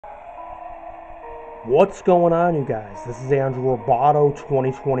What's going on, you guys? This is Andrew Roboto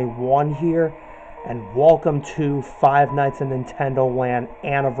 2021 here, and welcome to Five Nights at Nintendo Land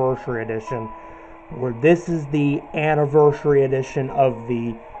Anniversary Edition, where this is the anniversary edition of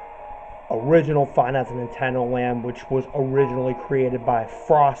the original Five Nights at Nintendo Land, which was originally created by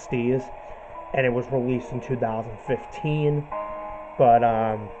Frosties, and it was released in 2015.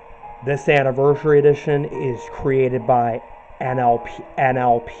 But this anniversary edition is created by NL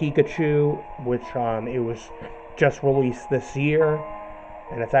Pikachu, which it was just released this year,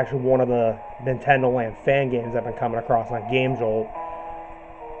 and it's actually one of the Nintendo Land fan games I've been coming across on GameJolt.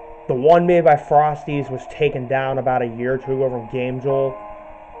 The one made by Frosties was taken down about a year or two ago from GameJolt.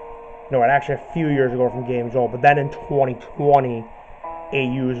 No, actually a few years ago from GameJolt, but then in 2020, a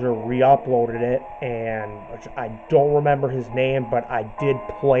user re-uploaded it, and I don't remember his name, but I did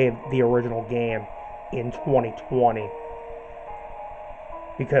play the original game in 2020.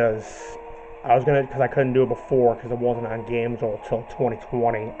 Because I couldn't do it before because it wasn't on GameJolt till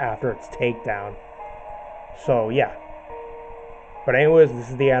 2020 after its takedown. So yeah. But anyways,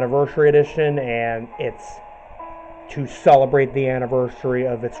 this is the anniversary edition, and it's to celebrate the anniversary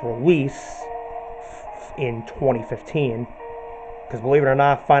of its release in 2015. Because believe it or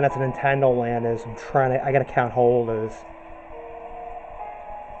not, Five Nights at Nintendo Land is, I gotta count how old it is.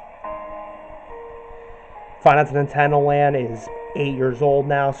 Five Nights at Nintendo Land is 8 years old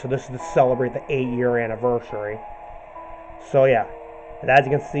now, so this is to celebrate the 8-year anniversary. So yeah, and as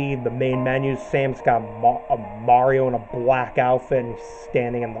you can see, the main menu's the same. It's got a Mario in a black outfit and he's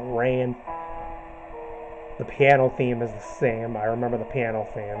standing in the rain. The piano theme is the same. I remember the piano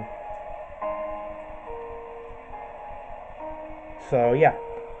theme. So yeah,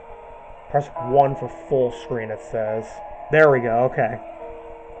 press 1 for full screen, it says. There we go, okay.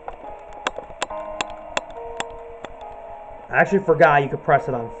 I actually forgot you could press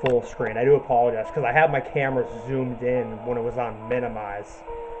it on full screen. I do apologize, because I had my camera zoomed in when it was on minimize.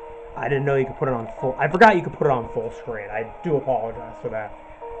 I didn't know you could put it on full... I forgot you could put it on full screen. I do apologize for that.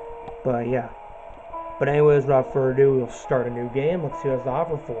 But yeah. But anyways, without further ado, we'll start a new game. Let's see what's to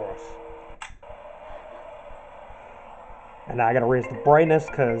offer for us. And now I gotta raise the brightness,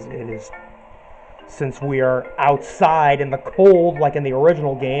 because it is... Since we are outside in the cold, like in the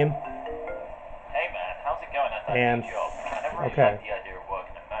original game. Hey man, how's it going at that And... new job? Okay. Like the idea of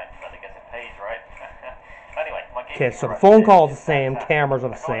working at night, but I guess it pays, right? Anyway, my game Okay, so the phone call is the same, cameras are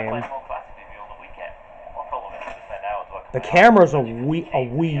the same. The camera's a Wii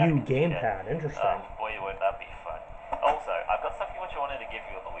U gamepad. Interesting. Boy, won't that be fun. Also, I've got something which I wanted to give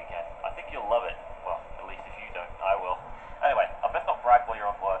you on the weekend. I think you'll love it. Well, at least if you don't, I will. Anyway, I best not brag while you're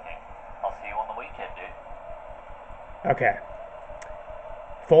off working. I'll see you on the weekend, dude. Okay.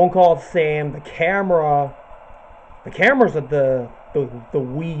 Phone call is the same. The camera's at the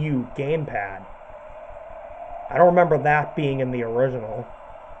Wii U gamepad. I don't remember that being in the original.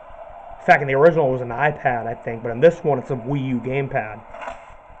 In fact, in the original it was an iPad, I think, but in this one it's a Wii U gamepad.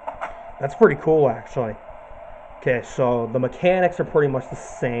 That's pretty cool, actually. Okay, so the mechanics are pretty much the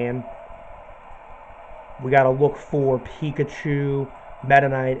same. We gotta look for Pikachu, Meta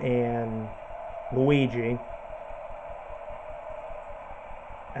Knight, and Luigi.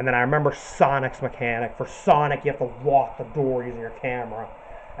 And then I remember Sonic's mechanic. For Sonic, you have to lock the door using your camera.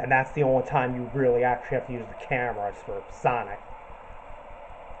 And that's the only time you really actually have to use the camera is for Sonic.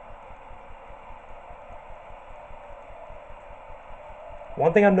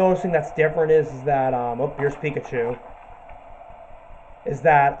 One thing I'm noticing that's different is that, oh, here's Pikachu. Is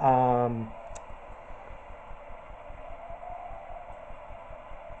that,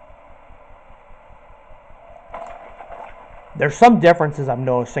 there's some differences I'm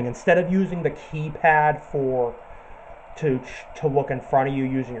noticing. Instead of using the keypad to look in front of you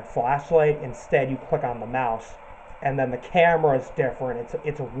using your flashlight, instead you click on the mouse. And then the camera is different.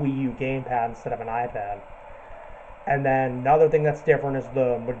 It's a Wii U gamepad instead of an iPad. And then another thing that's different is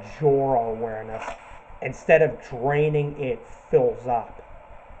the Majora awareness. Instead of draining, it fills up.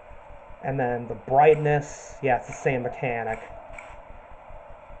 And then the brightness, yeah, it's the same mechanic.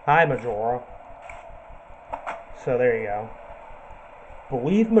 Hi, Majora. So there you go.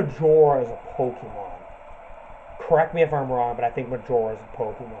 Believe Majora is a Pokemon. Correct me if I'm wrong, but I think Majora is a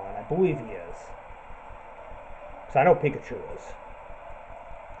Pokemon. I believe he is. Because I know Pikachu is.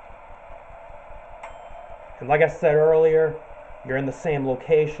 And like I said earlier, you're in the same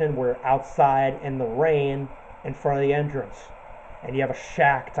location. We're outside in the rain in front of the entrance. And you have a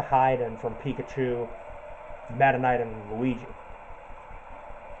shack to hide in from Pikachu, Meta Knight, and Luigi.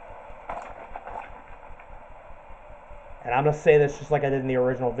 And I'm going to say this just like I did in the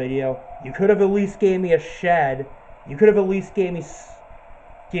original video. You could have at least gave me a shed. You could have at least gave me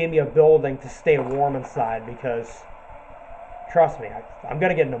gave me a building to stay warm inside because, trust me, I'm going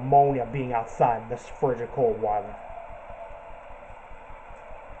to get pneumonia being outside in this frigid cold weather.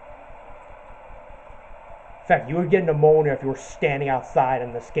 In fact, you would get pneumonia if you were standing outside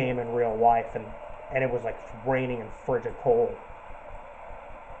in this game in real life and it was like raining and frigid cold.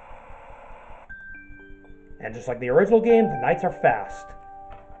 And just like the original game, the nights are fast.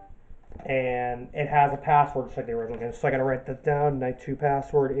 And it has a password just like the original game. So I gotta write that down. Night 2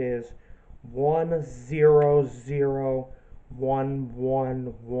 password is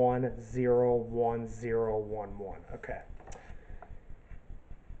 10011101011. Okay.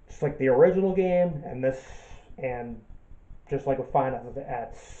 Just like the original game, and just like we find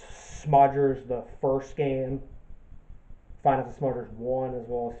at Smudgers, the first game, Final Fantasy Smudgers 1, as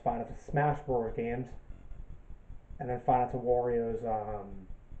well as Final Fantasy Smash Bros. Games, and then Final Fantasy Warriors,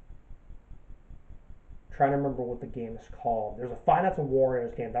 trying to remember what the game is called. There's a Final Fantasy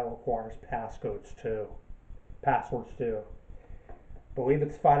Warriors game that requires passwords too. I believe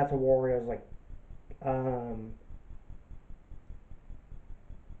it's Final Fantasy Warriors, like, I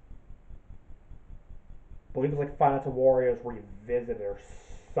believe it's like Final Fantasy Warriors Revisited or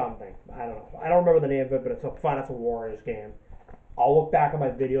something. I don't know. I don't remember the name of it, but it's a Final Fantasy Warriors game. I'll look back at my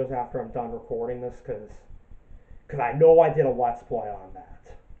videos after I'm done recording this because I know I did a Let's Play on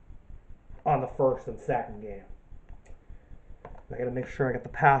that. On the first and second game. I gotta make sure I get the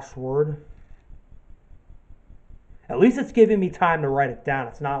password. At least it's giving me time to write it down.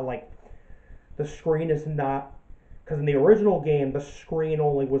 It's not like the screen is not... Because in the original game, the screen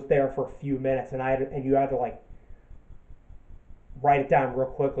only was there for a few minutes, and you had to like write it down real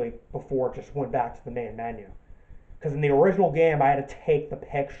quickly before it just went back to the main menu. Because in the original game, I had to take the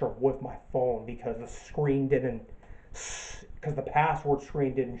picture with my phone because the screen didn't... Because the password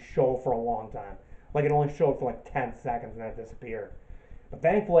screen didn't show for a long time. Like, it only showed for like 10 seconds and then it disappeared. But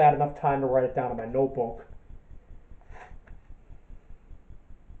thankfully, I had enough time to write it down in my notebook,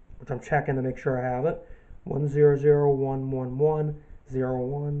 which I'm checking to make sure I have it.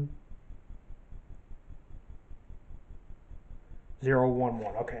 10011101011.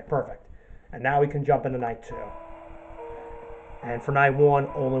 Okay, perfect. And now we can jump into night 2. And for night 1,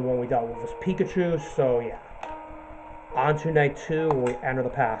 only one we dealt with was Pikachu, so yeah. On to night 2, where we enter the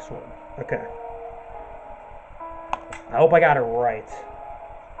password. Okay. I hope I got it right.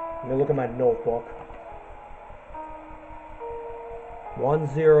 Let me look at my notebook.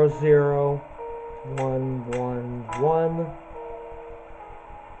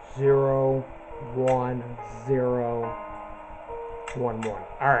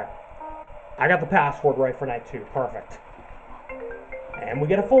 Alright. I got the password right for night 2. Perfect. And we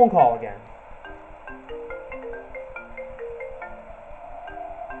get a phone call again.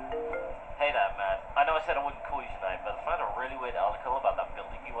 Hey there, man. I know I said I wouldn't call you tonight, but I found a really weird article about that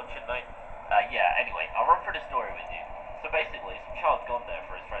building you watched at night. Anyway, I'll run through the story with you. So basically, some child's gone there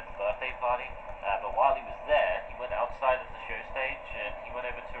for his friend's birthday party, but while he was there, he went outside of the show stage, and he went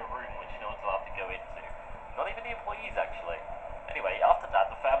over to a room which no one's allowed to go into. Not even the employees, actually. Anyway, after that,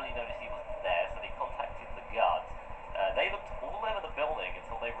 the family noticed he wasn't there, so they contacted the guards. They looked all over the building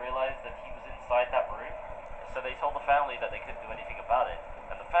until they realized that he was inside that room. So they told the family that they couldn't do anything about it.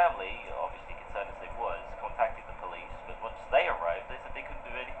 And the family, obviously concerned as they was, contacted the police. But once they arrived, they said they couldn't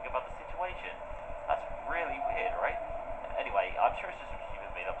do anything about the situation. That's really weird, right? Anyway, I'm sure it's just some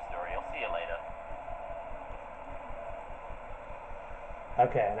stupid made-up story. I'll see you later.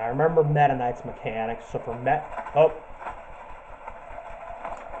 Okay, and I remember Meta Knight's mechanics. So for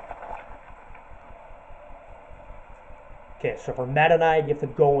Okay, so for Meta Knight, you have to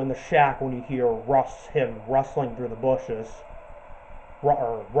go in the shack when you hear him rustling through the bushes.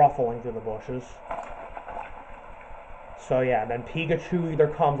 Or ruffling through the bushes. So yeah, then Pikachu either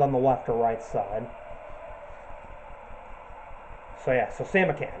comes on the left or right side. So yeah, so same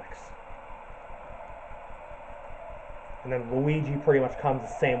mechanics. And then Luigi pretty much comes the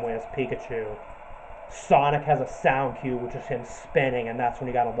same way as Pikachu. Sonic has a sound cue, which is him spinning, and that's when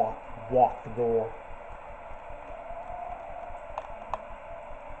you gotta walk the door.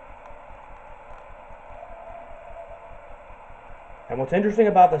 And what's interesting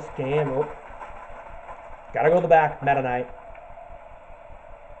about this game, gotta go to the back, Meta Knight.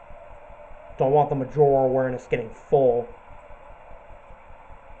 Don't want the Majora awareness getting full.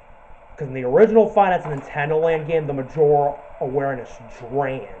 Because in the original Final Fantasy Nintendo Land game, the Majora awareness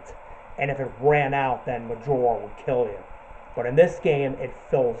drained. And if it ran out, then Majora would kill you. But in this game, it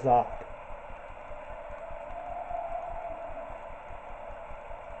fills up.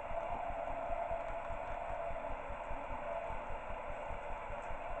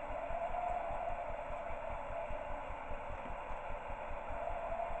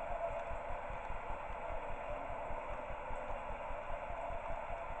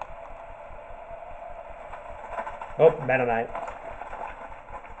 Oh, Meta Knight.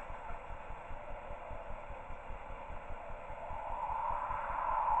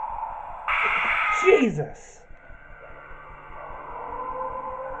 Jesus!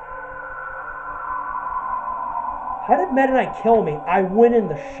 How did Meta Knight kill me? I went in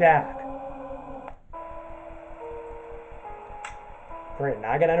the shack. Great,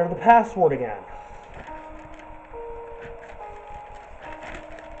 now I gotta enter the password again.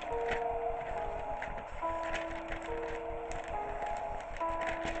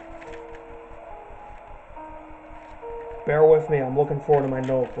 Bear with me, I'm looking forward to my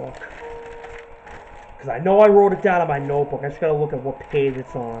notebook. Because I know I wrote it down in my notebook. I just gotta look at what page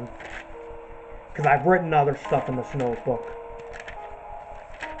it's on. Because I've written other stuff in this notebook.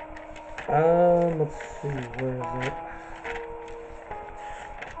 Let's see, where is it?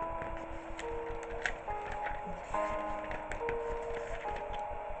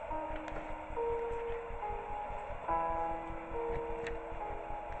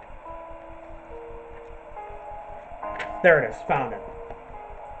 There it is, found it.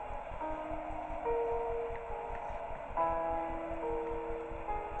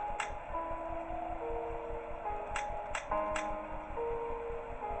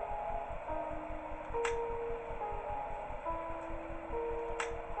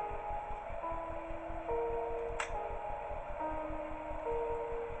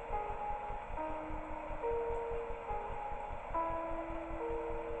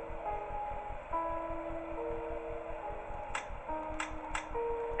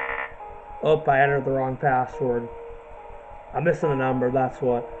 Oh, I entered the wrong password. I'm missing a number, that's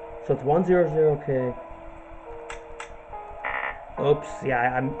what. So it's 100K. Oops,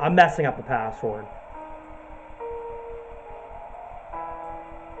 yeah, I'm messing up the password.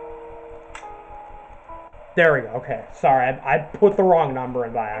 There we go, okay. Sorry, I put the wrong number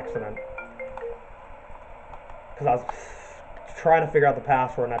in by accident. Because I was trying to figure out the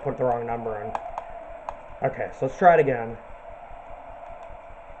password and I put the wrong number in. Okay, so let's try it again.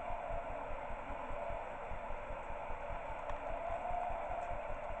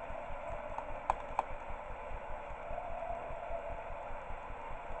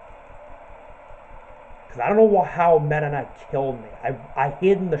 Because I don't know how Meta Knight killed me. I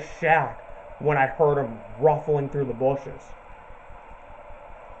hid in the shack when I heard him ruffling through the bushes.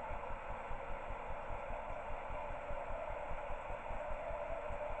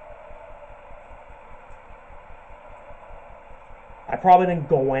 I probably didn't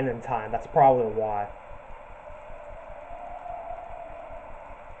go in time. That's probably why.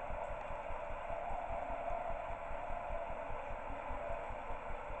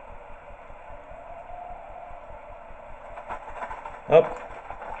 Oh,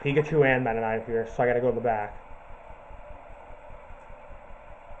 Pikachu and Meta Knight here, so I gotta go to the back.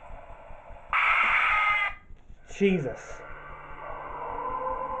 Jesus.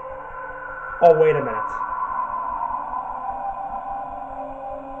 Oh, wait a minute.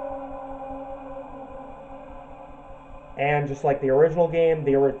 And just like the original game,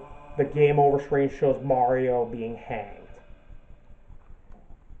 the game over screen shows Mario being hanged.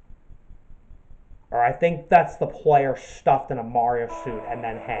 Or I think that's the player stuffed in a Mario suit and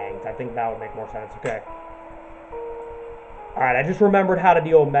then hanged. I think that would make more sense. Okay. Alright, I just remembered how to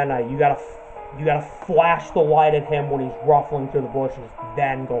deal with Meta Knight. You gotta flash the light at him when he's ruffling through the bushes,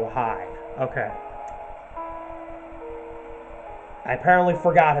 then go hide. Okay. I apparently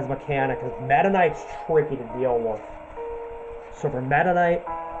forgot his mechanic, because Meta Knight's tricky to deal with. So for Meta Knight,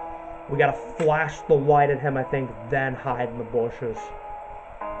 we gotta flash the light at him, I think, then hide in the bushes.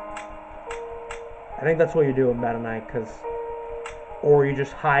 I think that's what you do with Meta Knight, or you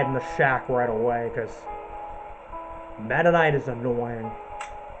just hide in the shack right away, because Meta Knight is annoying.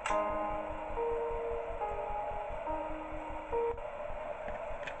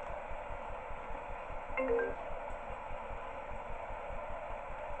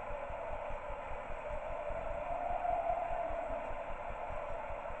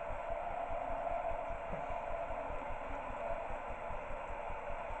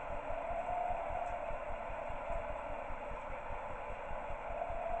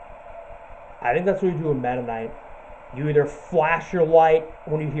 I think that's what you do with Meta Knight. You either flash your light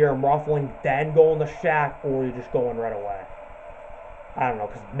when you hear him ruffling, then go in the shack, or you just go in right away. I don't know,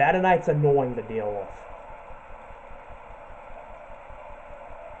 because Meta Knight's annoying to deal with.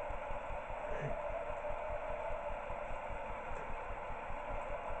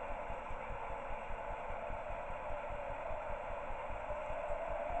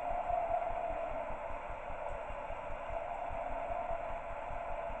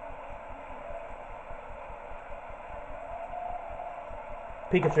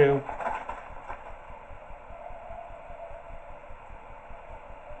 Pikachu.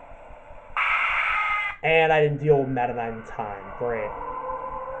 And I didn't deal with Meta Knight in time. Great.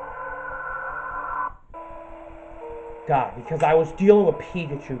 God, because I was dealing with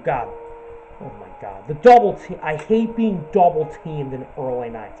Pikachu. God. Oh my god. The double team. I hate being double teamed in early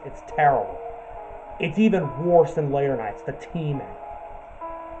nights. It's terrible. It's even worse than later nights. The teaming.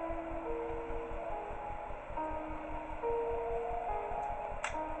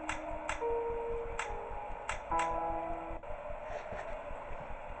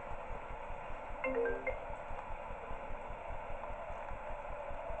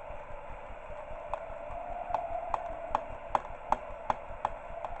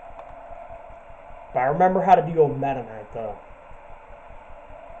 But I remember how to deal with Meta Knight, though.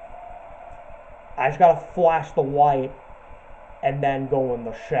 I just gotta flash the light and then go in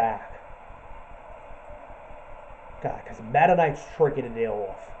the shack. God, because Meta Knight's tricky to deal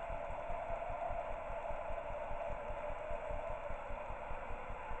with.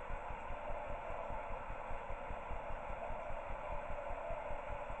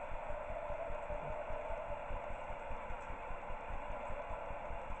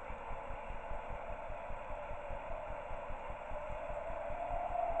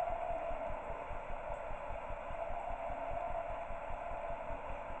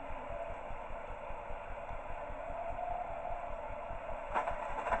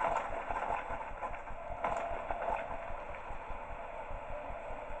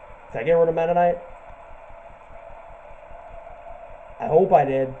 Did I get rid of Meta Knight? I hope I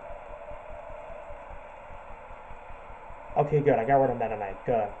did. Okay, good. I got rid of Meta Knight.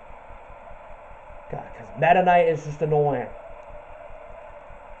 Good. God, because Meta Knight is just annoying.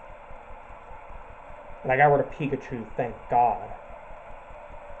 And I got rid of Pikachu, thank God.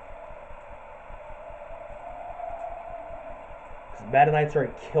 Because Meta Knight's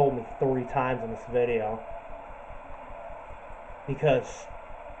already killed me 3 times in this video. Because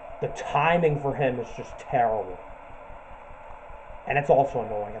the timing for him is just terrible. And it's also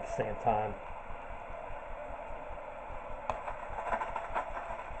annoying at the same time.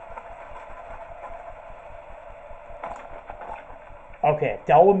 Okay,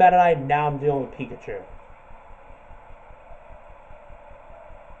 dealt with Meta Knight, now I'm dealing with Pikachu.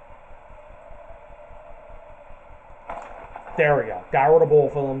 There we go. Got rid of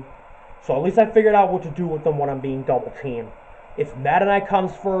both of them. So at least I figured out what to do with them when I'm being double teamed. If Meta Knight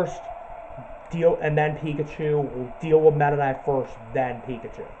comes first, deal, and then Pikachu, we'll deal with Meta Knight first, then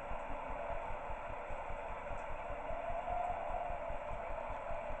Pikachu.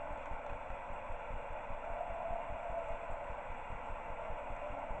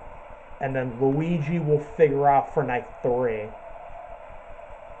 And then Luigi will figure out for night 3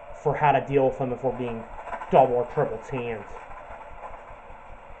 for how to deal with him if we're being double or triple teamed.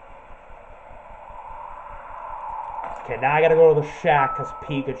 Okay, now I gotta go to the shack because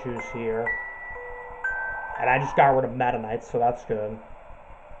Pikachu's here. And I just got rid of Meta Knight, so that's good.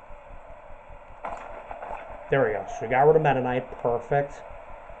 There we go. So we got rid of Meta Knight. Perfect.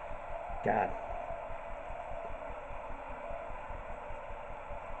 God.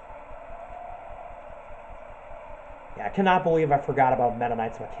 Yeah, I cannot believe I forgot about Meta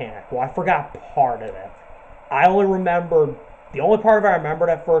Knight's mechanic. Well, I forgot part of it. I only remembered... The only part of it I remembered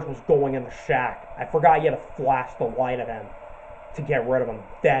at first was going in the shack. I forgot you had to flash the light at him to get rid of him,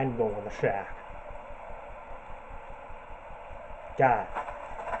 then go in the shack. God.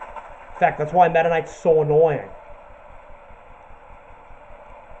 In fact, that's why Meta Knight's so annoying.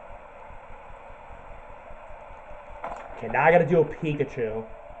 Okay, now I gotta deal with Pikachu.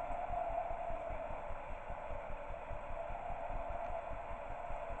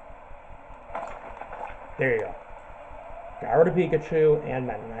 There you go. Got rid of Pikachu and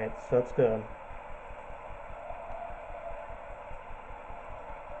Meta Knight, so that's good.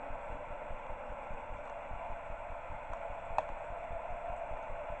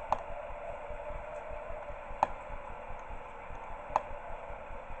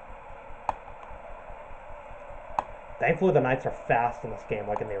 Thankfully, the Knights are fast in this game,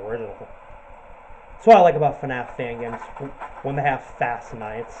 like in the original. That's what I like about FNAF fan games, when they have fast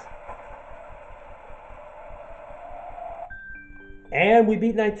Knights. And we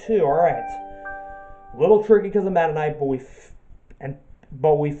beat Night 2, alright. A little tricky because of Meta Knight, but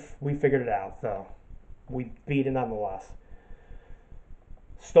we figured it out, though. We beat it nonetheless.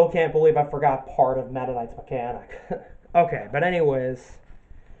 Still can't believe I forgot part of Meta Knight's mechanic. Okay, but anyways,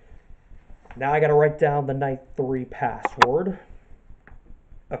 now I gotta write down the Night 3 password.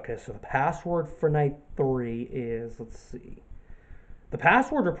 Okay, so the password for Night 3 is, let's see. The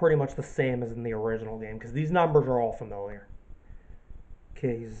passwords are pretty much the same as in the original game, because these numbers are all familiar.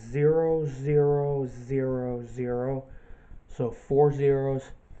 Okay, 0, 0, 0, 0. So 4 zeros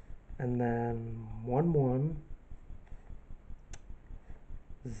and then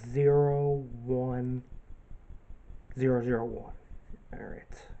 11011001. All right.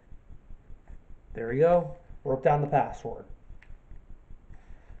 There you go. Wrote down the password.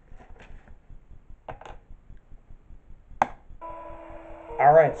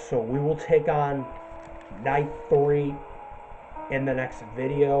 Alright, so we will take on night 3 in the next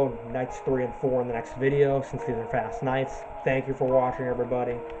video, nights 3 and 4 in the next video, since these are fast nights. Thank you for watching,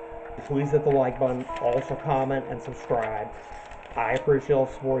 everybody. Please hit the like button, also comment and subscribe. I appreciate all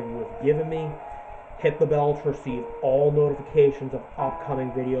the support you have given me. Hit the bell to receive all notifications of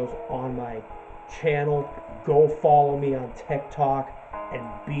upcoming videos on my channel. Go follow me on TikTok, and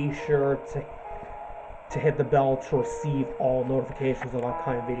be sure to hit the bell to receive all notifications of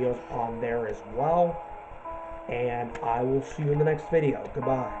upcoming videos on there as well. And I will see you in the next video.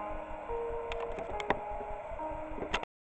 Goodbye.